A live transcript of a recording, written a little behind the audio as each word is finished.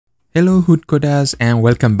Hello Hood coders and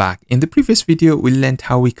welcome back. In the previous video, we learned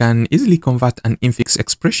how we can easily convert an infix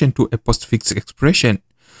expression to a postfix expression.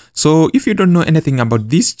 So if you don't know anything about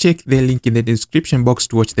this, check the link in the description box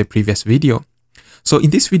to watch the previous video. So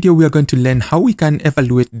in this video, we are going to learn how we can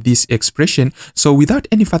evaluate this expression. So without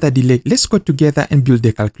any further delay, let's go together and build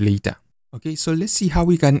the calculator. Okay, so let's see how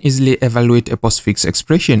we can easily evaluate a postfix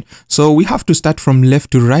expression. So we have to start from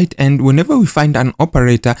left to right, and whenever we find an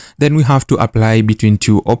operator, then we have to apply between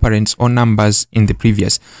two operands or numbers in the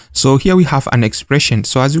previous. So here we have an expression.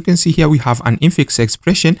 So as you can see here, we have an infix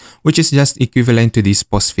expression, which is just equivalent to this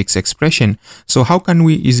postfix expression. So how can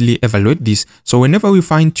we easily evaluate this? So whenever we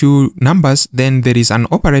find two numbers, then there is an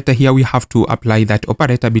operator here. We have to apply that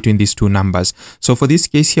operator between these two numbers. So for this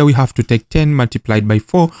case here, we have to take 10 multiplied by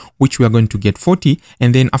 4, which we are going to get 40,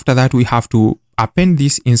 and then after that we have to append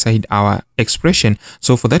this inside our expression.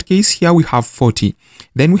 So for that case here we have 40.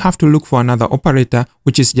 Then we have to look for another operator,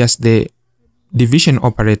 which is just the division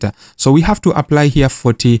operator. So we have to apply here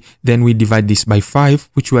 40, then we divide this by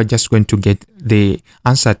 5, which we are just going to get the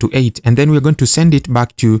answer to 8, and then we're going to send it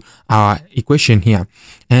back to our equation here.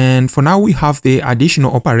 And for now we have the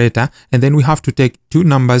additional operator, and then we have to take two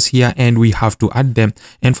numbers here and we have to add them,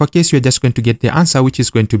 and for case we're just going to get the answer, which is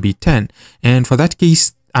going to be 10. And for that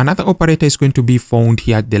case, another operator is going to be found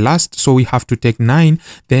here at the last, so we have to take 9,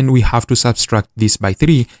 then we have to subtract this by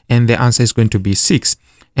 3, and the answer is going to be 6.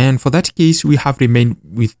 And for that case, we have remained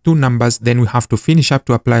with two numbers, then we have to finish up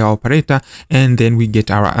to apply our operator, and then we get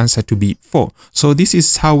our answer to be 4. So this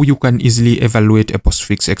is how you can easily evaluate a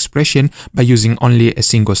postfix expression by using only a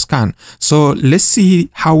single scan. So let's see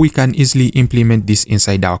how we can easily implement this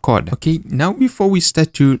inside our code. Okay, now before we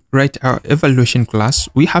start to write our evaluation class,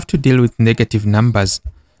 we have to deal with negative numbers.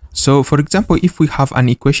 So for example, if we have an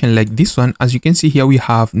equation like this one, as you can see here, we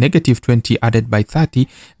have negative 20 added by 30,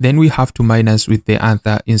 then we have to minus with the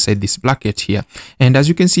answer inside this bracket here. And as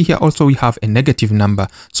you can see here also, we have a negative number.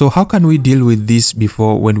 So how can we deal with this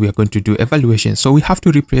before when we are going to do evaluation? So we have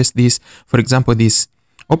to replace this, for example, this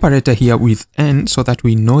operator here with n, so that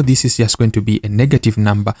we know this is just going to be a negative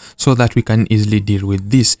number, so that we can easily deal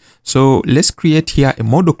with this. So let's create here a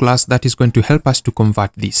model class that is going to help us to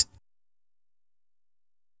convert this.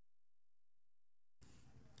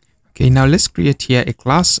 Okay, now let's create here a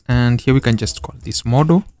class, and here we can just call this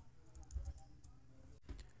model.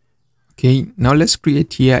 Okay, now let's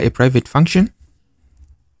create here a private function.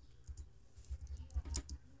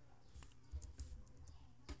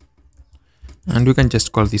 And we can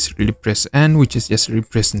just call this replace n, which is just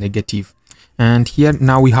replace negative. And here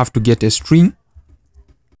now we have to get a string.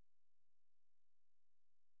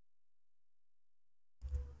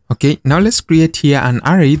 Okay, now let's create here an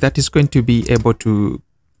array that is going to be able to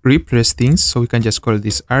replace things. So we can just call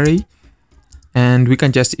this array, and we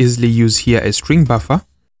can just easily use here a string buffer,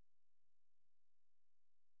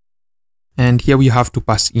 and here we have to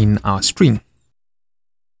pass in our string.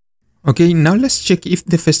 Okay, now let's check if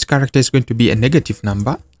the first character is going to be a negative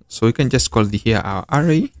number. So we can just call here our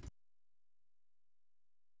array.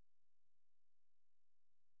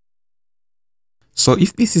 So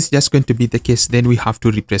if this is just going to be the case, then we have to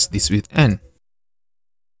replace this with n.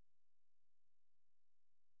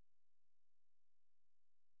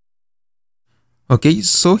 Okay,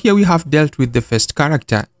 so here we have dealt with the first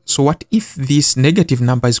character. So what if this negative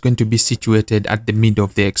number is going to be situated at the middle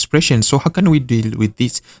of the expression? So how can we deal with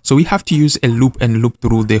this? So we have to use a loop and loop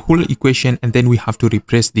through the whole equation, and then we have to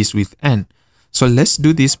replace this with n. So let's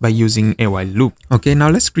do this by using a while loop. Okay, now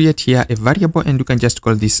let's create here a variable, and we can just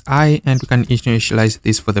call this I, and we can initialize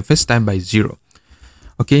this for the first time by 0.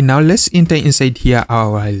 Okay, now let's enter inside here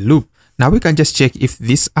our while loop. Now we can just check if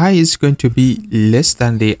this I is going to be less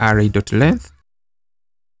than the array.length.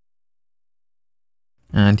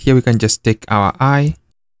 And here we can just take our I.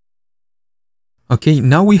 Okay,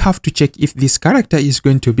 now we have to check if this character is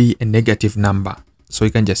going to be a negative number. So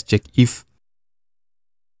we can just check if.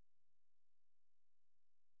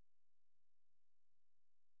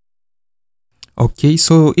 Okay,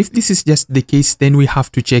 so if this is just the case, then we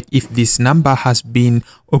have to check if this number has been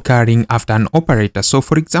occurring after an operator. So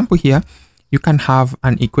for example here, you can have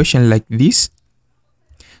an equation like this.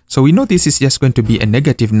 So we know this is just going to be a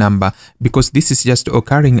negative number because this is just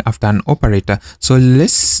occurring after an operator. So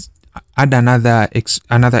let's add another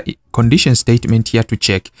condition statement here to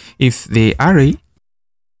check if the array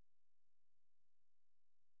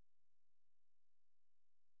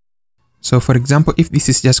So for example, if this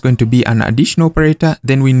is just going to be an addition operator,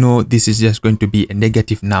 then we know this is just going to be a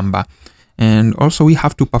negative number. And also we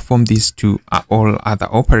have to perform this to all other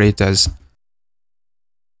operators.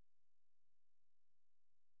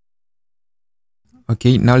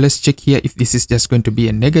 Okay, now let's check here if this is just going to be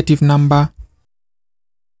a negative number,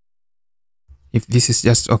 if this is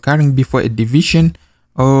just occurring before a division,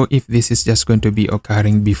 or if this is just going to be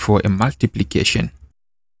occurring before a multiplication.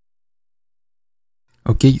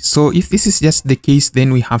 Okay, so if this is just the case,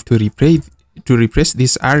 then we have to replace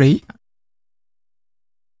this array.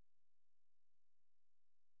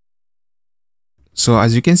 So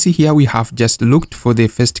as you can see here, we have just looked for the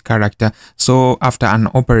first character. So after an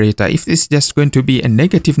operator, if it's just going to be a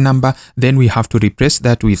negative number, then we have to replace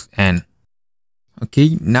that with n.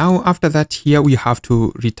 Okay, now after that here, we have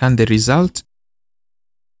to return the result.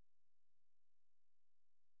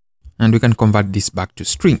 And we can convert this back to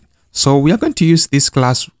string. So we are going to use this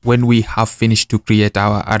class when we have finished to create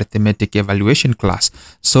our arithmetic evaluation class.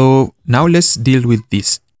 So now let's deal with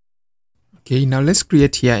this. Okay, now let's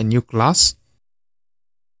create here a new class.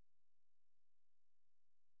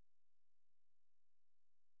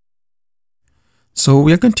 So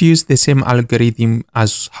we are going to use the same algorithm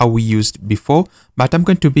as how we used before, but I'm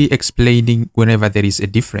going to be explaining whenever there is a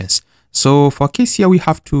difference. So for case here, we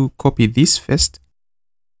have to copy this first.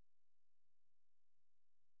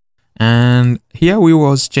 And here we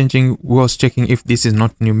was checking if this is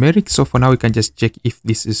not numeric. So for now, we can just check if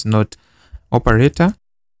this is not operator.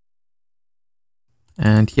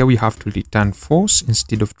 And here we have to return false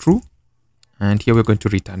instead of true. And here we're going to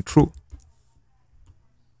return true.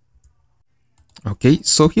 Okay,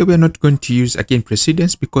 so here we are not going to use again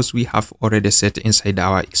precedence because we have already set inside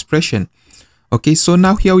our expression. Okay, so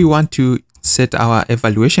now here we want to set our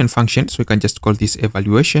evaluation function. So we can just call this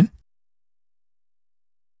evaluation.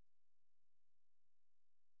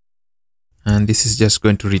 And this is just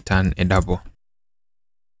going to return a double.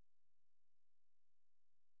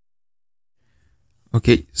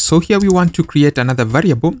 Okay, so here we want to create another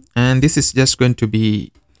variable, and this is just going to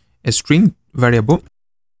be a string variable.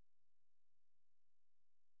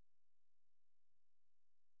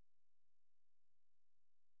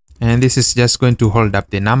 And this is just going to hold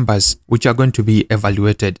up the numbers which are going to be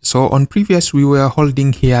evaluated. So on previous, we were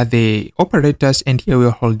holding here the operators, and here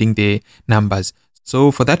we're holding the numbers.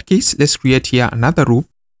 So for that case, let's create here another loop.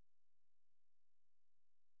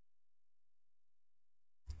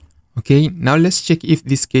 Okay, now let's check if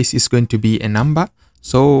this case is going to be a number.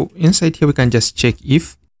 So inside here, we can just check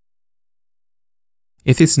if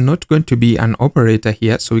it is not going to be an operator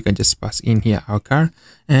here. So we can just pass in here our car.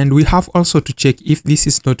 And we have also to check if this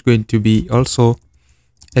is not going to be also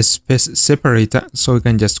a space separator. So we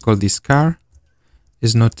can just call this car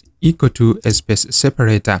is not equal to a space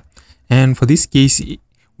separator. And for this case,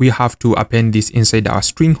 we have to append this inside our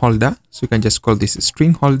string holder. So we can just call this a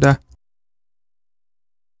string holder.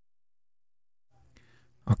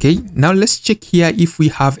 Okay, now let's check here if we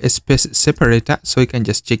have a space separator. So we can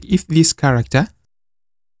just check if this character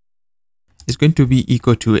is going to be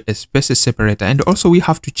equal to a space separator. And also we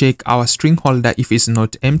have to check our string holder if it's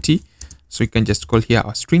not empty. So we can just call here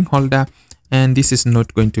our string holder, and this is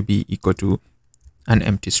not going to be equal to an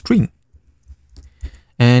empty string.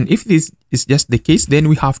 And if this is just the case, then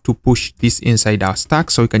we have to push this inside our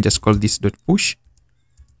stack. So we can just call this dot push.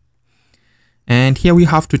 And here we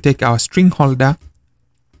have to take our string holder,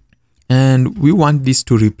 and we want this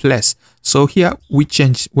to replace. So here we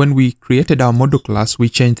change, when we created our model class, we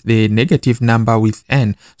changed the negative number with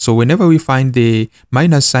n. So whenever we find the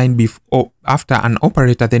minus sign before after an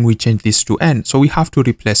operator, then we change this to n. So we have to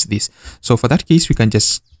replace this. So for that case, we can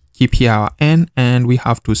just keep here our n, and we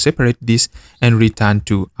have to separate this and return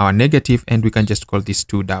to our negative, and we can just call this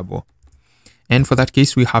to double. And for that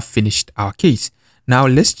case, we have finished our case. Now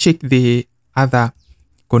let's check the other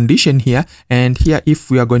condition here, and here if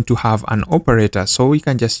we are going to have an operator. So we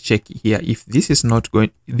can just check here if this is not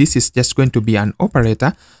going, this is just going to be an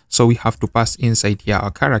operator. So we have to pass inside here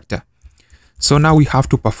our character. So now we have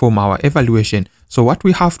to perform our evaluation. So what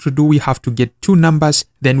we have to do, we have to get two numbers,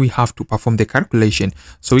 then we have to perform the calculation.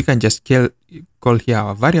 So we can just call here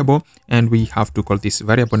our variable, and we have to call this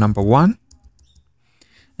variable number 1.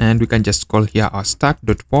 And we can just call here our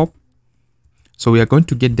stack.pop. So we are going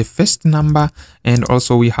to get the first number, and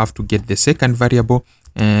also we have to get the second variable.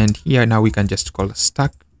 And here now we can just call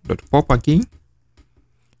stack.pop again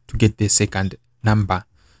to get the second number.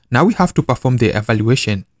 Now we have to perform the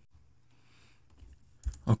evaluation.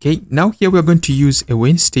 Okay, now here we are going to use a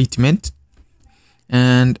when statement.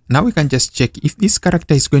 And now we can just check if this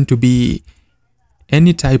character is going to be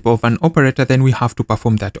any type of an operator, then we have to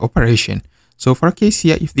perform that operation. So for a case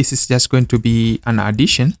here, if this is just going to be an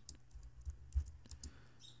addition,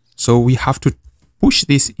 so we have to push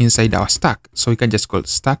this inside our stack. So we can just call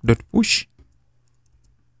stack.push.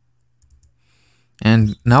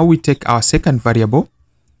 And now we take our second variable,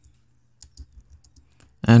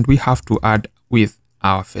 and we have to add with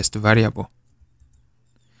our first variable.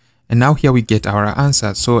 And now here we get our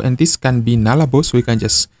answer. So, and this can be nullable, so we can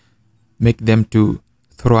just make them to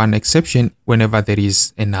throw an exception whenever there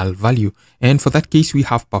is a null value. And for that case, we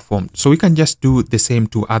have performed. So we can just do the same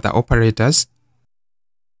to other operators.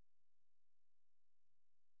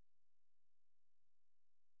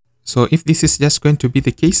 So if this is just going to be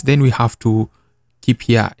the case, then we have to keep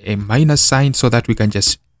here a minus sign so that we can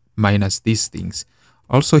just minus these things.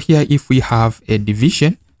 Also here, if we have a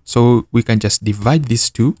division, so we can just divide these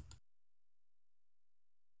two.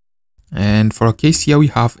 And for a case here, we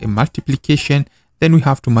have a multiplication, then we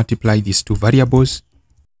have to multiply these two variables.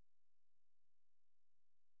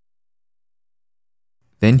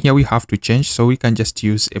 Then here we have to change, so we can just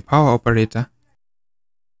use a power operator.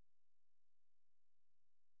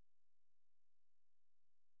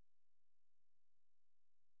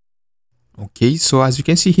 Okay, so as you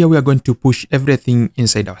can see here, we are going to push everything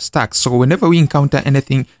inside our stack. So whenever we encounter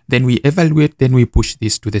anything, then we evaluate, then we push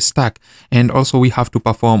this to the stack. And also we have to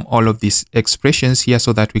perform all of these expressions here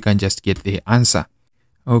so that we can just get the answer.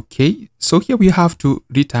 Okay, so here we have to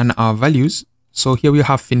return our values. So here we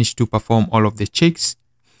have finished to perform all of the checks.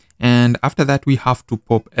 And after that, we have to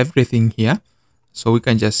pop everything here. So we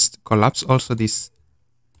can just collapse also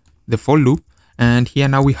the for loop. And here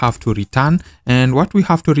now we have to return, and what we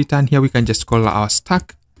have to return here, we can just call our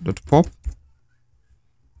stack.pop.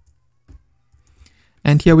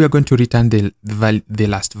 And here we are going to return the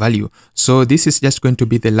last value. So this is just going to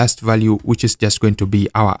be the last value, which is just going to be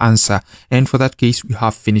our answer. And for that case, we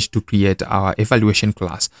have finished to create our evaluation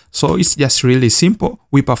class. So it's just really simple.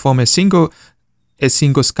 We perform a single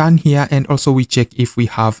scan here, and also we check if we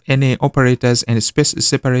have any operators and space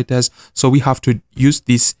separators. So we have to use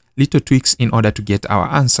these little tweaks in order to get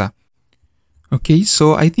our answer. Okay,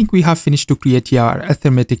 so I think we have finished to create here our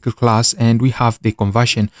arithmetic class, and we have the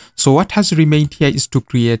conversion. So what has remained here is to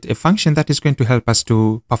create a function that is going to help us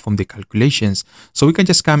to perform the calculations. So we can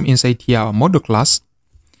just come inside here our model class,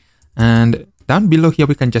 and down below here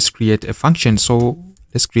we can just create a function. So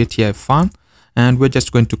let's create here a fun, and we're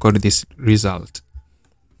just going to call this result.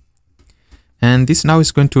 And this now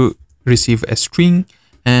is going to receive a string,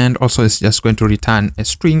 and also it's just going to return a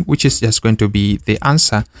string, which is just going to be the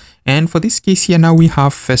answer. And for this case here, now we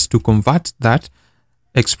have first to convert that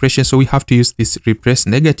expression. So we have to use this replace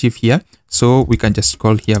negative here. So we can just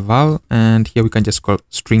call here val, and here we can just call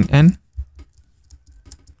string n.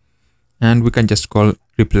 And we can just call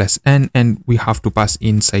replace n, and we have to pass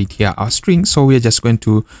inside here our string. So we're just going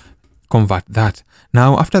to convert that.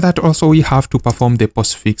 Now after that, also we have to perform the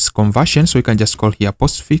postfix conversion. So we can just call here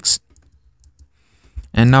postfix.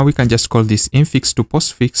 And now we can just call this infix to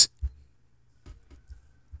postfix.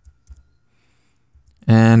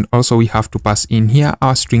 And also we have to pass in here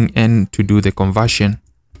our string n to do the conversion.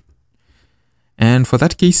 And for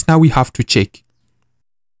that case, now we have to check.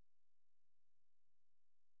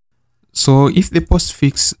 So if the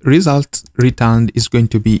postfix result returned is going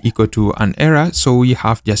to be equal to an error, so we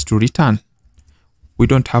have just to return. We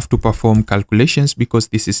don't have to perform calculations because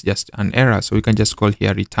this is just an error. So we can just call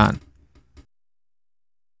here return.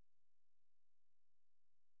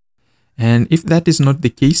 And if that is not the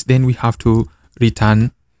case, then we have to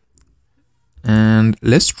return. And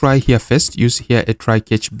let's try here first, use here a try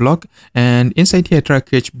catch block. And inside here try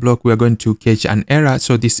catch block, we are going to catch an error.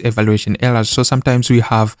 So this evaluation error. So sometimes we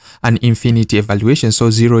have an infinity evaluation.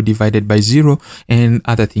 So 0 divided by 0 and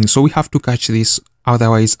other things. So we have to catch this.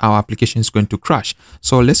 Otherwise our application is going to crash.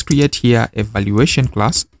 So let's create here evaluation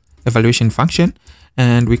class, evaluation function.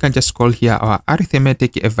 And we can just call here our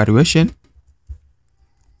arithmetic evaluation.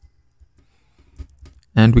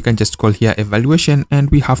 And we can just call here evaluation, and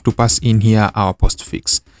we have to pass in here our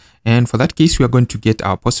postfix. And for that case, we are going to get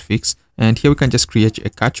our postfix. And here we can just create a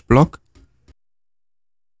catch block.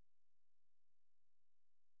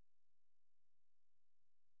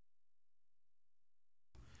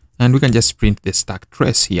 And we can just print the stack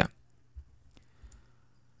trace here.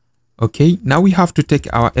 Okay, now we have to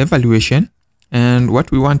take our evaluation. And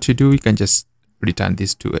what we want to do, we can just return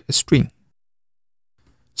this to a string.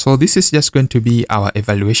 So this is just going to be our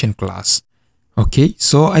evaluation class. Okay,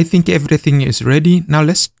 so I think everything is ready. Now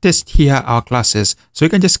let's test here our classes. So you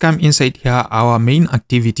can just come inside here our main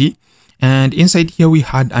activity, and inside here we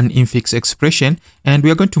had an infix expression, and we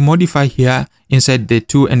are going to modify here inside the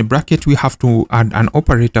 2 and bracket. We have to add an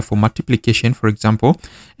operator for multiplication, for example.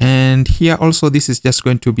 And here also this is just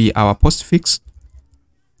going to be our postfix.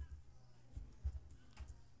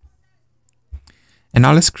 And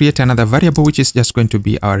now let's create another variable, which is just going to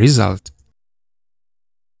be our result.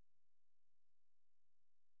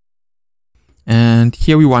 And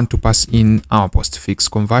here we want to pass in our postfix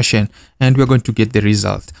conversion, and we're going to get the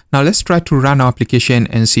result. Now let's try to run our application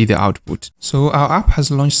and see the output. So our app has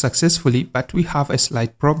launched successfully, but we have a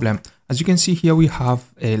slight problem. As you can see here, we have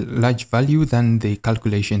a large value than the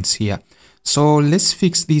calculations here. So let's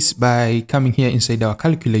fix this by coming here inside our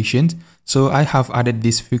calculations. So I have added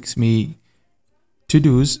this fix me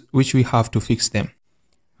to-dos, which we have to fix them.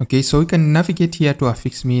 Okay, so we can navigate here to our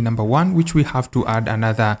fix me number 1, which we have to add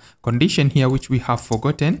another condition here, which we have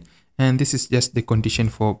forgotten. And this is just the condition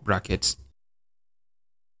for brackets.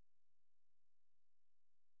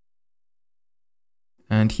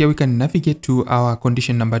 And here we can navigate to our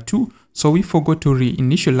condition number 2. So we forgot to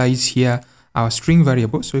reinitialize here our string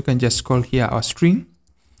variable. So we can just call here our string.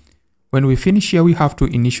 When we finish here, we have to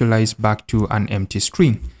initialize back to an empty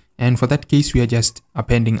string. And for that case, we are just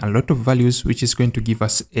appending a lot of values, which is going to give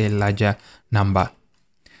us a larger number.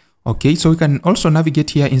 Okay, so we can also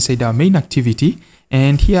navigate here inside our main activity.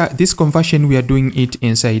 And here, this conversion, we are doing it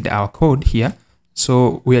inside our code here.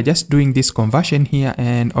 So we are just doing this conversion here,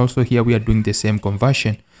 and also here we are doing the same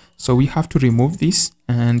conversion. So we have to remove this,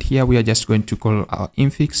 and here we are just going to call our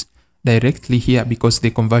infix directly here because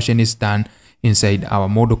the conversion is done inside our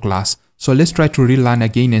model class. So let's try to relearn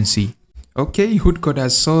again and see. Okay, hood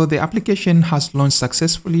coders, so the application has launched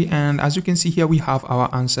successfully, and as you can see here, we have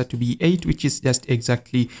our answer to be 8, which is just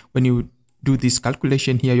exactly when you do this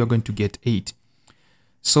calculation here, you're going to get 8.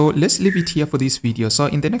 So let's leave it here for this video. So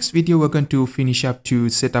in the next video, we're going to finish up to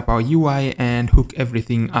set up our UI and hook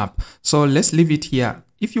everything up. So let's leave it here.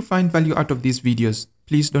 If you find value out of these videos,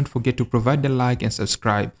 please don't forget to provide the like and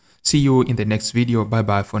subscribe. See you in the next video. Bye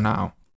bye for now.